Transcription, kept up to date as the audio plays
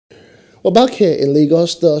Well, back here in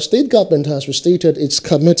Lagos, the state government has restated its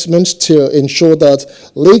commitment to ensure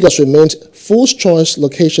that Lagos remains first choice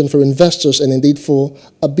location for investors and indeed for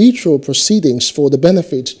arbitral proceedings for the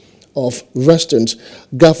benefit of residents.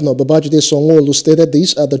 Governor Babajide Sanwo-Olu stated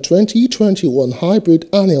this at the 2021 Hybrid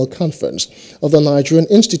Annual Conference of the Nigerian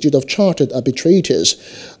Institute of Chartered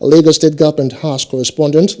Arbitrators. Lagos State Government House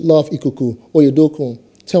correspondent Love Ikuku Oyedokun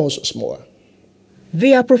tells us more.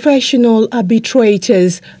 They are professional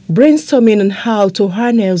arbitrators brainstorming on how to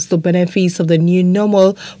harness the benefits of the new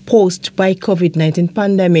normal posed by COVID-19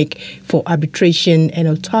 pandemic for arbitration and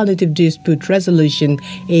alternative dispute resolution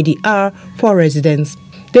 (ADR) for residents.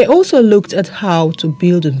 They also looked at how to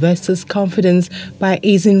build investors' confidence by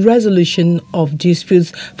easing resolution of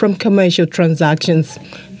disputes from commercial transactions.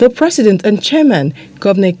 The president and chairman,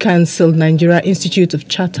 Governor Council, Nigeria Institute of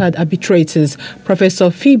Chartered Arbitrators, Professor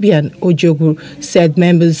Fibian Ojogu, said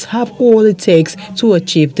members have all it takes to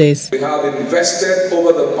achieve this. We have invested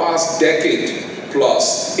over the past decade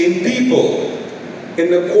plus in people,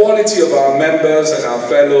 in the quality of our members and our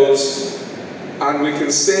fellows, and we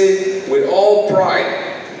can say with all pride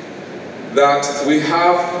that we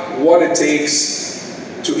have what it takes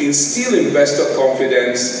to instill investor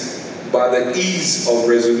confidence by the ease of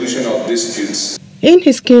resolution of disputes. In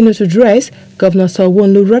his keynote address, Governor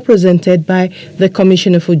Sanwo-Olu, represented by the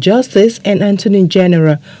Commissioner for Justice and Attorney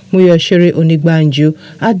General Muyoshere Onigbanjo,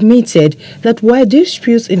 admitted that while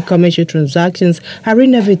disputes in commercial transactions are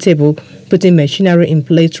inevitable, putting machinery in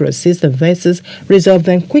place to assist investors resolve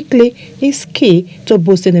them quickly is key to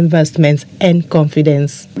boosting investments and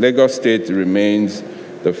confidence. Lagos State remains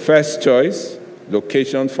the first choice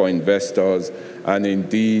location for investors and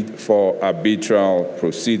indeed for arbitral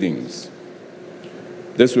proceedings.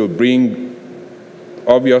 This will bring,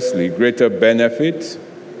 obviously, greater benefit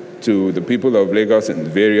to the people of Lagos in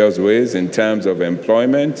various ways in terms of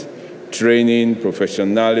employment, training,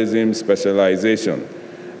 professionalism, specialization,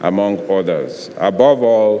 among others. Above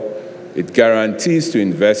all, it guarantees to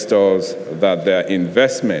investors that their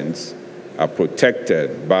investments are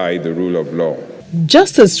protected by the rule of law.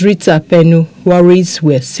 Justice Rita Penu worries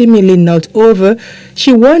were seemingly not over.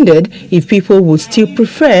 She wondered if people would still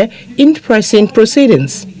prefer in-person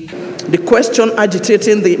proceedings. The question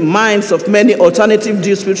agitating the minds of many alternative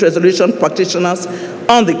dispute resolution practitioners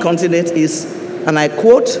on the continent is, and I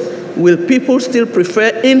quote, "Will people still prefer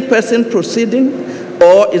in-person proceeding,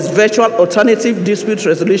 or is virtual alternative dispute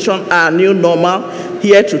resolution our new normal,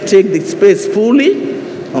 here to take the space fully?"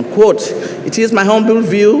 Unquote. It is my humble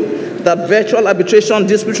view that virtual arbitration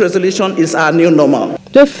dispute resolution is our new normal.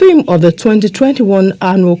 The theme of the 2021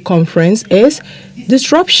 annual conference is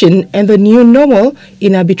Disruption and the New Normal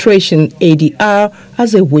in Arbitration (ADR)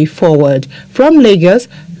 as a Way Forward. From Lagos,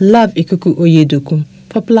 Love Ikuku Oyedokun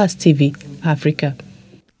for Plus TV Africa.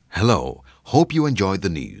 Hello, hope you enjoyed the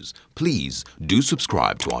news. Please do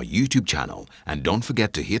subscribe to our YouTube channel and don't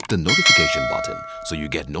forget to hit the notification button so you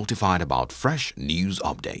get notified about fresh news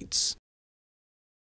updates.